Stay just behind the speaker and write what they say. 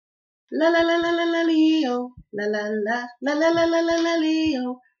La la la la la la Leo. La la la la la la la la la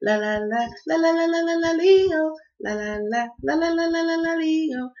Leo. La la la la la la la la la Leo. La la la la la la la la la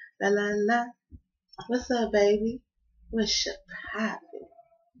Leo. La la la. What's up, baby? What's up, poppin'?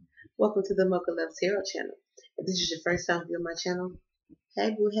 Welcome to the Mocha Loves Hero channel. If this is your first time viewing my channel, hey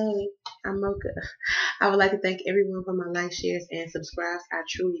boo, hey, I'm Mocha. I would like to thank everyone for my likes, shares, and subscribes. I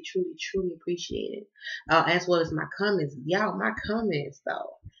truly, truly, truly appreciate it. As well as my comments. Y'all, my comments,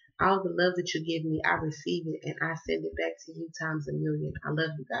 though. All the love that you give me, I receive it and I send it back to you times a million. I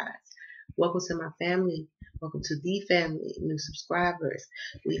love you guys. Welcome to my family. Welcome to the family, new subscribers.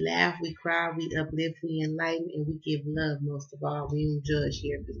 We laugh, we cry, we uplift, we enlighten, and we give love most of all. We don't judge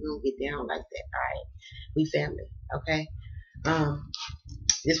here because we don't get down like that. Alright? We family. Okay? Um,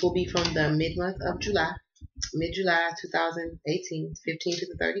 this will be from the mid-month of July, mid-July 2018, 15th to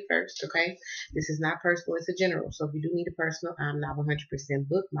the 31st, okay? This is not personal, it's a general. So if you do need a personal, I'm not 100%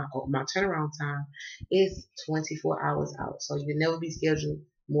 booked. My turnaround time is 24 hours out. So you can never be scheduled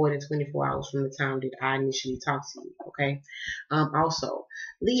more than 24 hours from the time that I initially talk to you, okay? Also,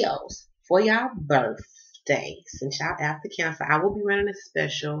 Leos, for y'all birthday, since y'all after Cancer, I will be running a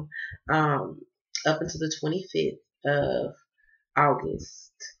special up until the 25th of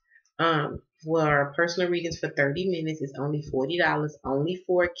August. For personal readings for 30 minutes is only $40, only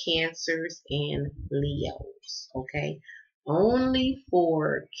for Cancers and Leos. Okay, only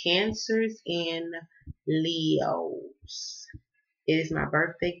for Cancers and Leos. It is my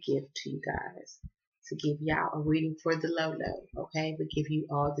birthday gift to you guys to give y'all a reading for the low low. Okay, we give you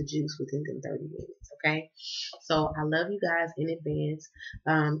all the juice within them 30 minutes. Okay, so I love you guys in advance.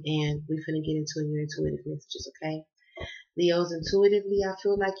 And we're gonna get into your intuitive messages. Okay. Leos, intuitively, I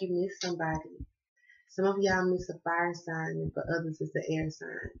feel like you miss somebody. Some of y'all miss a fire sign, and for others, it's an air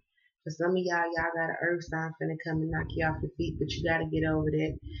sign. For some of y'all got an earth sign finna come and knock you off your feet, but you gotta get over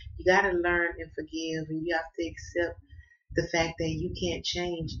that. You gotta learn and forgive, and you have to accept the fact that you can't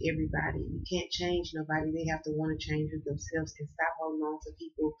change everybody. You can't change nobody. They have to want to change it themselves and stop holding on to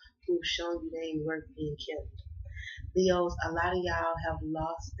people who've shown you they ain't worth being kept. Leos, a lot of y'all have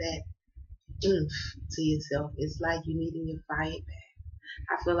lost that oomph to yourself. It's like you needing your fire back.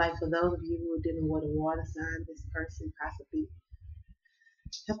 I feel like for those of you who are dealing with a water sign, this person possibly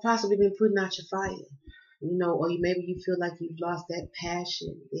been putting out your fire. You know, or maybe you feel like you've lost that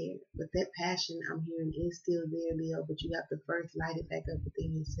passion there. But that passion I'm hearing is still there, Leo, but you have to first light it back up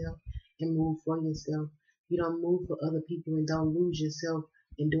within yourself and move for yourself. You don't move for other people and don't lose yourself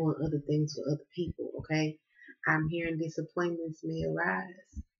in doing other things for other people, okay? I'm hearing disappointments may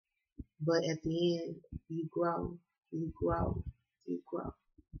arise, but at the end, you grow, you grow, you grow.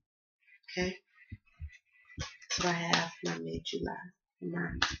 Okay? So I have my mid-July,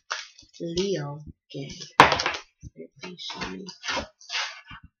 my Leo game. Please show me.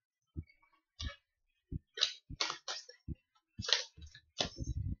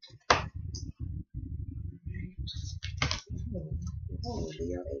 Oh,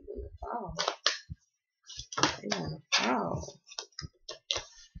 Leo, they want to fall. They want to fall.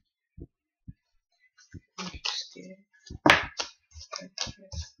 I'm scared.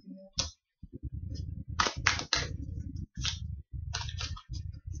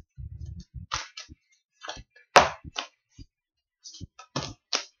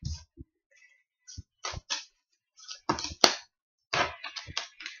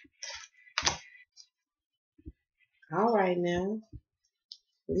 All right now,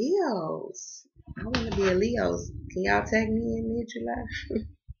 Leos. I want to be a Leos. Can y'all tag me in mid-July?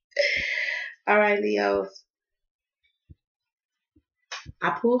 All right, Leos.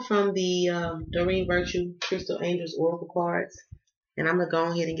 I pulled from the Doreen Virtue Crystal Angels Oracle cards, and I'm gonna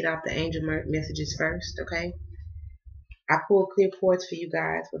go ahead and get out the angel messages first, okay? I pulled clear quartz for you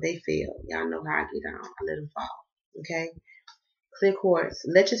guys, but they failed. Y'all know how I get on. I let them fall, okay? Clear quartz.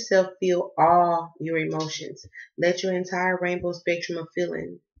 Let yourself feel all your emotions. Let your entire rainbow spectrum of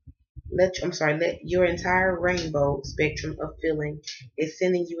feeling let your entire rainbow spectrum of feeling is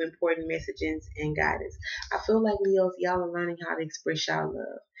sending you important messages and guidance. I feel like Leos, y'all are learning how to express y'all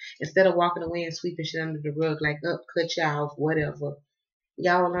love. Instead of walking away and sweeping shit under the rug like up, cut y'all off, whatever.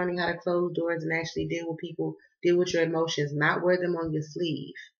 Y'all are learning how to close doors and actually deal with people, deal with your emotions, not wear them on your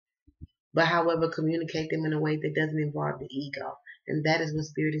sleeve, but however communicate them in a way that doesn't involve the ego. And that is what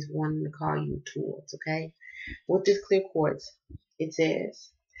Spirit is wanting to call you towards, okay? With this clear quartz, it says,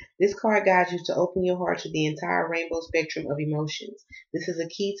 this card guides you to open your heart to the entire rainbow spectrum of emotions. This is a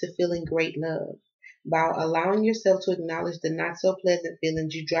key to feeling great love. By allowing yourself to acknowledge the not so pleasant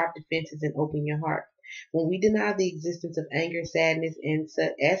feelings, you drop defenses and open your heart. When we deny the existence of anger, sadness, and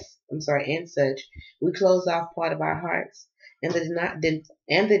such, we close off part of our hearts. And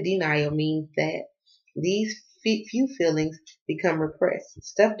the denial means that these few feelings become repressed,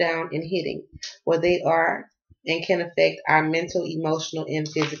 stuffed down, and hidden, where they are and can affect our mental, emotional, and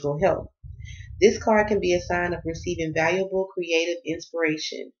physical health. This card can be a sign of receiving valuable creative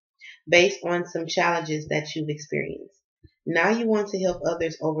inspiration based on some challenges that you've experienced. Now you want to help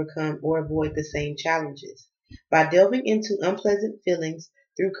others overcome or avoid the same challenges. By delving into unpleasant feelings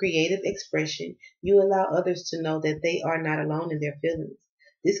through creative expression, you allow others to know that they are not alone in their feelings.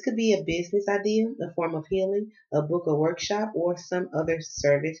 This could be a business idea, a form of healing, a book or workshop, or some other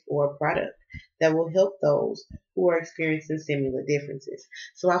service or product that will help those who are experiencing similar differences.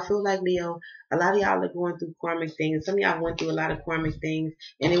 So I feel like, Leo, a lot of y'all are going through karmic things. Some of y'all went through a lot of karmic things,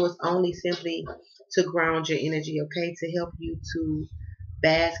 and it was only simply to ground your energy, okay, to help you to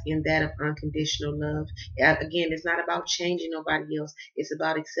bask in that of unconditional love. Again, it's not about changing nobody else. It's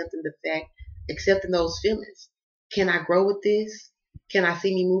about accepting the fact, accepting those feelings. Can I grow with this? Can I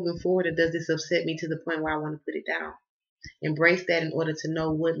see me moving forward, or does this upset me to the point where I want to put it down? Embrace that in order to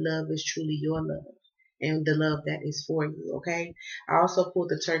know what love is truly your love and the love that is for you, okay? I also pulled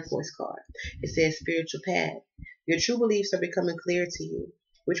the turquoise card. It says spiritual path. Your true beliefs are becoming clear to you,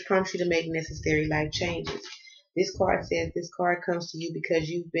 which prompts you to make necessary life changes. This card says this card comes to you because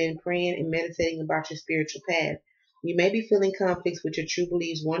you've been praying and meditating about your spiritual path. You may be feeling conflicts with your true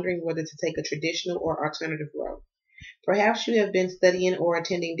beliefs, wondering whether to take a traditional or alternative road. Perhaps you have been studying or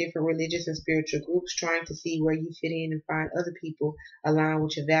attending different religious and spiritual groups, trying to see where you fit in and find other people align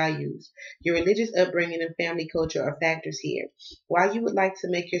with your values. Your religious upbringing and family culture are factors here. While you would like to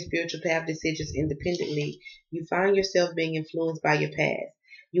make your spiritual path decisions independently, you find yourself being influenced by your past.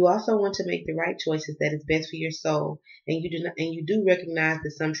 You also want to make the right choices that is best for your soul, and you do recognize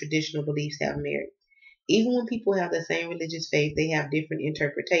that some traditional beliefs have merit. Even when people have the same religious faith, they have different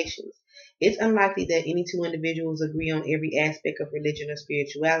interpretations. It's unlikely that any two individuals agree on every aspect of religion or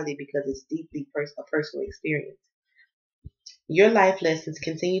spirituality because it's deeply a personal experience. Your life lessons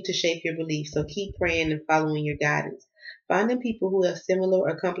continue to shape your beliefs, so keep praying and following your guidance. Finding people who have similar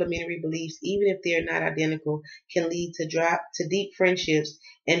or complementary beliefs, even if they are not identical, can lead to deep friendships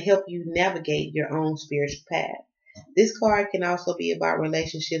and help you navigate your own spiritual path. This card can also be about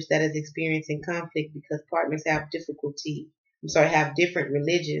relationships that is experiencing conflict because partners have different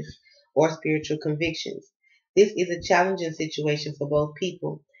religious or spiritual convictions. This is a challenging situation for both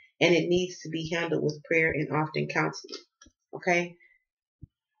people, and it needs to be handled with prayer and often counseling. Okay?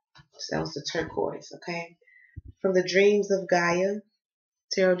 So that was the turquoise, okay? From the Dreams of Gaia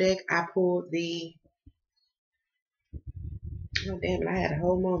tarot deck, I pulled oh damn it, I had a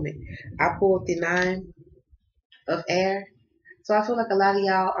whole moment. I pulled the Nine of Air. So I feel like a lot of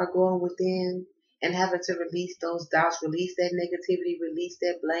y'all are going within and having to release those doubts, release that negativity, release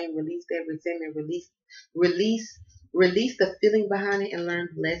that blame, release that resentment, release the feeling behind it and learn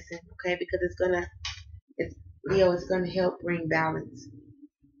the lesson, okay? Because it's gonna help bring balance.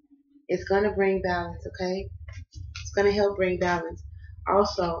 It's gonna bring balance, okay? It's gonna help bring balance.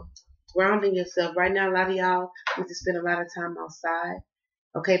 Also, grounding yourself. Right now, a lot of y'all need to spend a lot of time outside,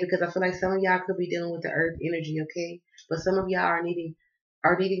 okay? Because I feel like some of y'all could be dealing with the earth energy, okay? But some of y'all are needing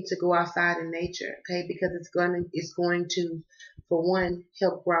to go outside in nature, okay? Because it's going to, for one,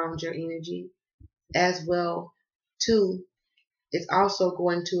 help ground your energy, as well. Two, it's also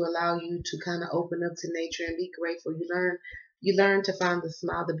going to allow you to kind of open up to nature and be grateful. You learn to find the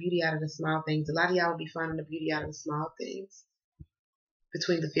smile, the beauty out of the small things. A lot of y'all will be finding the beauty out of the small things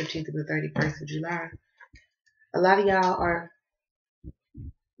between the 15th and the 31st of July. A lot of y'all are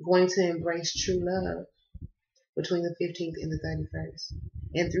going to embrace true love between the 15th and the 31st.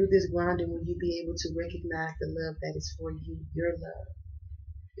 And through this grounding, will you be able to recognize the love that is for you, your love,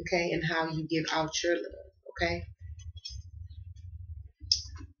 okay, and how you give out your love, okay?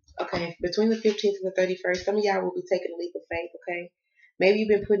 Okay, between the 15th and the 31st, some of y'all will be taking a leap of faith, okay? Maybe you've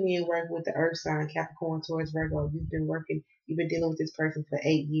been putting in work with the earth sign, Capricorn, Taurus, Virgo. You've been dealing with this person for 8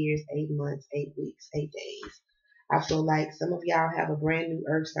 years, 8 months, 8 weeks, 8 days. I feel like some of y'all have a brand new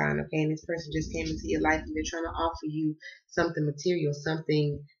earth sign, okay, and this person just came into your life and they're trying to offer you something material,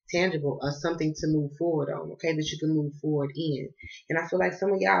 something tangible, or something to move forward on, okay, that you can move forward in. And I feel like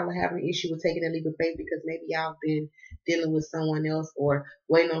some of y'all are having an issue with taking a leap of faith because maybe y'all been dealing with someone else or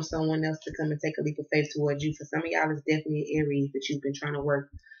waiting on someone else to come and take a leap of faith towards you. For some of y'all, it's definitely an Aries that you've been trying to work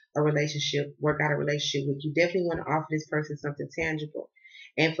out a relationship with. You definitely want to offer this person something tangible.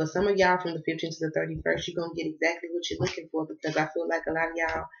 And for some of y'all from the 15th to the 31st, you're going to get exactly what you're looking for because I feel like a lot of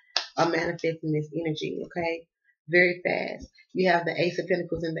y'all are manifesting this energy, okay? very fast. You have the Ace of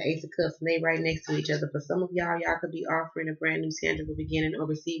Pentacles and the Ace of Cups, and they right next to each other. For some of y'all, y'all could be offering a brand new tangible beginning or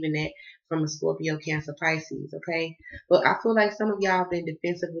receiving that from a Scorpio, Cancer, Pisces, okay? But I feel like some of y'all have been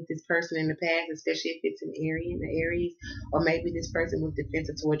defensive with this person in the past, especially if it's an Aries, or maybe this person was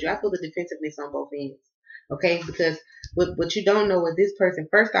defensive towards you. I feel the defensiveness on both ends. Okay, because what you don't know is this person.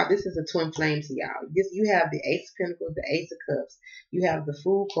 First off, this is a twin flame to y'all. You have the Ace of Pentacles, the Ace of Cups. You have the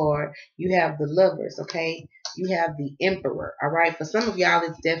Fool card. You have the Lovers. Okay, you have the Emperor. All right. For some of y'all,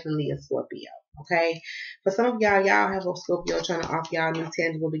 it's definitely a Scorpio. Okay. For some of y'all, y'all have a Scorpio trying to offer y'all a new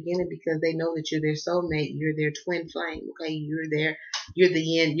tangible beginning because they know that you're their soulmate. You're their twin flame. Okay. You're the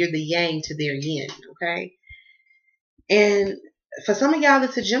yin. You're the yang to their yin. Okay. And for some of y'all,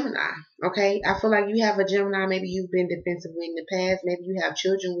 it's a Gemini. Okay, I feel like you have a Gemini. Maybe you've been defensive in the past. Maybe you have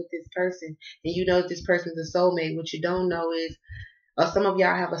children with this person, and you know this person's a soulmate. What you don't know is, or some of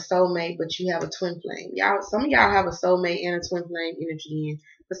y'all have a soulmate, but you have a twin flame. Some of y'all have a soulmate and a twin flame energy in.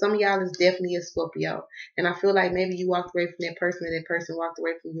 For some of y'all, it's definitely a Scorpio. And I feel like maybe you walked away from that person, and that person walked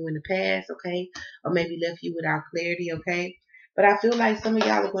away from you in the past. Okay, or maybe left you without clarity. Okay, but I feel like some of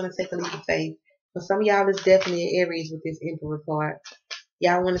y'all are going to take a leap of faith. For some of y'all, it's definitely an Aries with this Emperor card.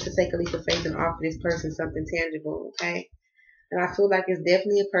 Y'all wanted to take a leap of faith and offer this person something tangible, okay? And I feel like it's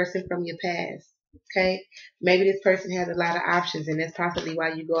definitely a person from your past, okay? Maybe this person has a lot of options, and that's possibly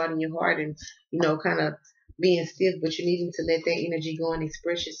why you go out in your heart and, kind of being stiff, but you're needing to let that energy go and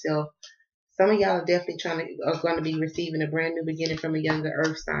express yourself. Some of y'all are definitely are going to be receiving a brand new beginning from a younger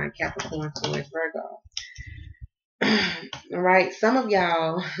earth sign, Capricorn, Taurus, Virgo. All right, some of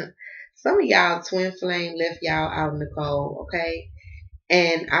y'all twin flame left y'all out in the cold, okay?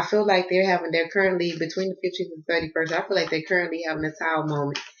 And I feel like they're currently between the 15th and 31st. I feel like they're currently having a tower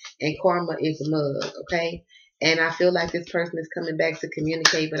moment, and karma is a mug, okay? And I feel like this person is coming back to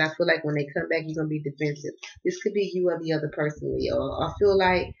communicate, but I feel like when they come back, you're going to be defensive. This could be you or the other person, Leo. I feel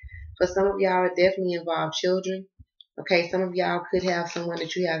like for some of y'all, it definitely involves children. Okay, some of y'all could have someone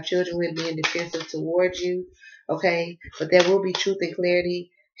that you have children with being defensive towards you. Okay, but there will be truth and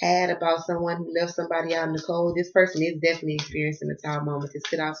clarity had about someone who left somebody out in the cold. This person is definitely experiencing a tower moment. This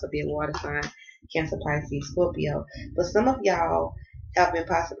could also be a water sign, Cancer, Pisces, Scorpio. But some of y'all have been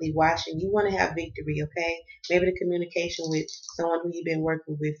possibly watching. You want to have victory, okay? Maybe the communication with someone who you've been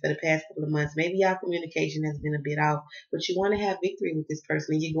working with for the past couple of months. Maybe your communication has been a bit off, but you want to have victory with this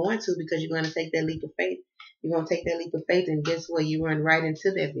person. And you're going to because you're going to take that leap of faith. You're going to take that leap of faith, and guess what? You run right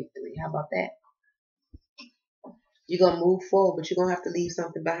into that victory. How about that? You're going to move forward, but you're going to have to leave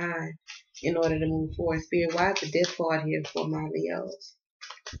something behind in order to move forward. Spirit, why is the death card here for my Leos?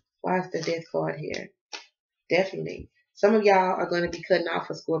 Why is the death card here? Definitely. Some of y'all are going to be cutting off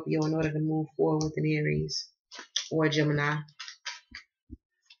a Scorpio in order to move forward with an Aries or a Gemini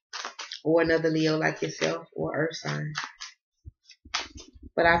or another Leo like yourself or Earth sign.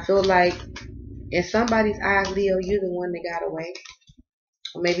 But I feel like in somebody's eyes, Leo, you're the one that got away.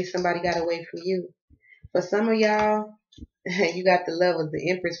 Or maybe somebody got away from you. For some of y'all, you got the Lovers.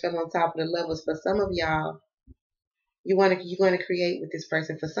 The Empress fell on top of the Lovers. For some of y'all, you're going to create with this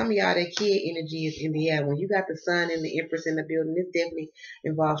person. For some of y'all, that kid energy is in the air. When you got the Sun and the Empress in the building, this definitely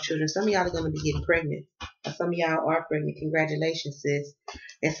involves children. Some of y'all are going to be getting pregnant. Or some of y'all are pregnant. Congratulations, sis.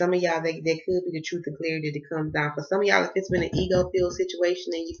 And some of y'all, there could be the truth and clarity that comes down. For some of y'all, if it's been an ego-filled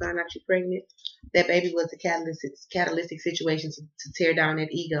situation and you find out you're pregnant, that baby was a catalytic situation to tear down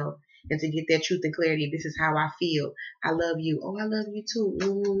that ego and to get that truth and clarity. This is how I feel. I love you. Oh, I love you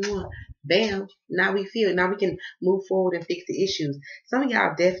too. Bam. Now we can move forward and fix the issues. Some of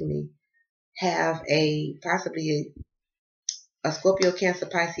y'all definitely have possibly a Scorpio, Cancer,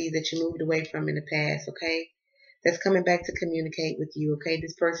 Pisces that you moved away from in the past, okay? That's coming back to communicate with you, okay?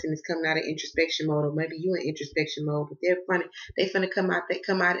 This person is coming out of introspection mode, or maybe you're in introspection mode, but they're gonna come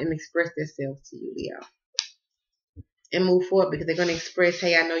out and express themselves to you, Leo. And move forward because they're gonna express,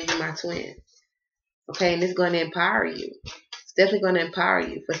 hey, I know you're my twin. Okay, and it's gonna empower you. It's definitely gonna empower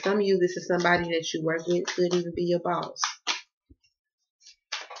you. For some of you, this is somebody that you work with, could even be your boss.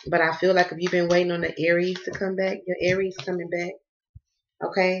 But I feel like if you've been waiting on the Aries to come back, your Aries coming back.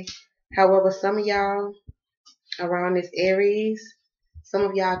 Okay? However, some of y'all around this Aries, some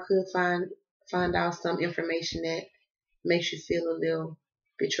of y'all could find out some information that makes you feel a little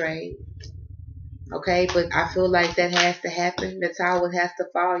betrayed. Okay? But I feel like that has to happen. The tower has to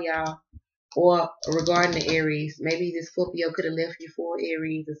fall, y'all. Or regarding the Aries, maybe the Scorpio could have left you for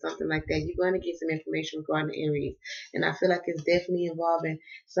Aries or something like that. You're going to get some information regarding the Aries, and I feel like it's definitely involving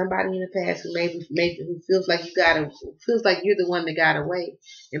somebody in the past who maybe who feels like you're the one that got away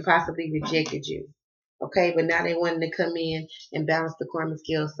and possibly rejected you. Okay, but now they wanting to come in and balance the karma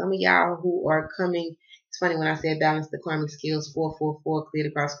scales. Some of y'all who are coming It's funny when I said balance the karmic skills, 444, clear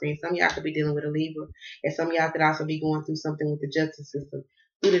across screen. Some of y'all could be dealing with a Libra, and some of y'all could also be going through something with the justice system.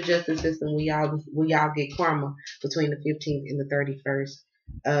 Through the justice system, we y'all get karma between the 15th and the 31st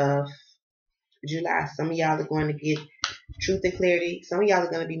of July. Some of y'all are going to get truth and clarity. Some of y'all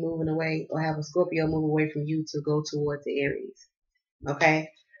are going to be moving away or have a Scorpio move away from you to go towards the Aries. Okay?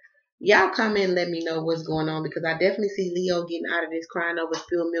 Y'all come in and let me know what's going on, because I definitely see Leo getting out of this crying over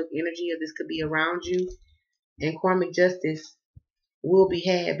spilled milk energy, or this could be around you. And karmic justice will be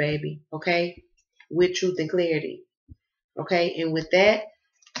had, baby. Okay? With truth and clarity. Okay? And with that,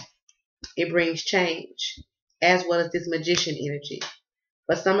 it brings change, as well as this magician energy.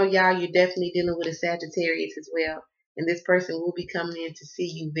 But some of y'all, you're definitely dealing with a Sagittarius as well. And this person will be coming in to see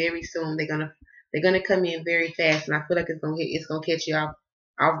you very soon. They're gonna come in very fast, and I feel like it's gonna catch you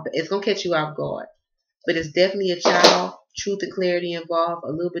off guard. But it's definitely a child, truth and clarity involved,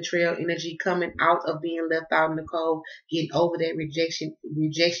 a little betrayal energy coming out of being left out in the cold, getting over that rejection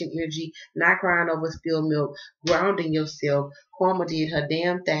energy, not crying over spilled milk, grounding yourself. Karma did her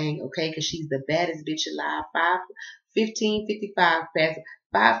damn thing, okay, because she's the baddest bitch alive. 1555 past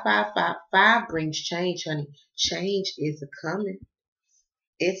 5555 brings change, honey. Change is coming.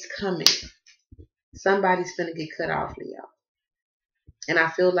 It's coming. Somebody's gonna get cut off, Leo. And I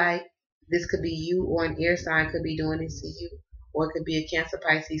feel like this could be you, or an air sign could be doing this to you. Or it could be a Cancer,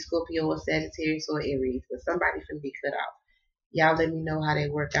 Pisces, Scorpio, or Sagittarius, or Aries. But somebody's gonna get cut off. Y'all let me know how they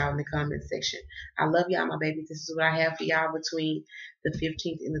work out in the comment section. I love y'all, my babies. This is what I have for y'all between the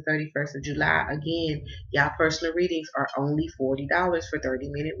 15th and the 31st of July. Again, y'all personal readings are only $40 for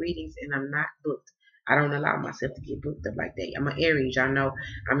 30-minute readings, and I'm not booked. I don't allow myself to get booked up like that. I'm an Aries. Y'all know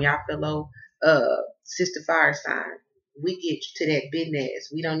I'm y'all fellow sister fire sign. We get to that business.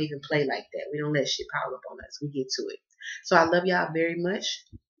 We don't even play like that. We don't let shit pile up on us. We get to it. So I love y'all very much.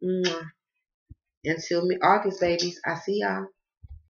 Mwah. Until August, babies. I see y'all.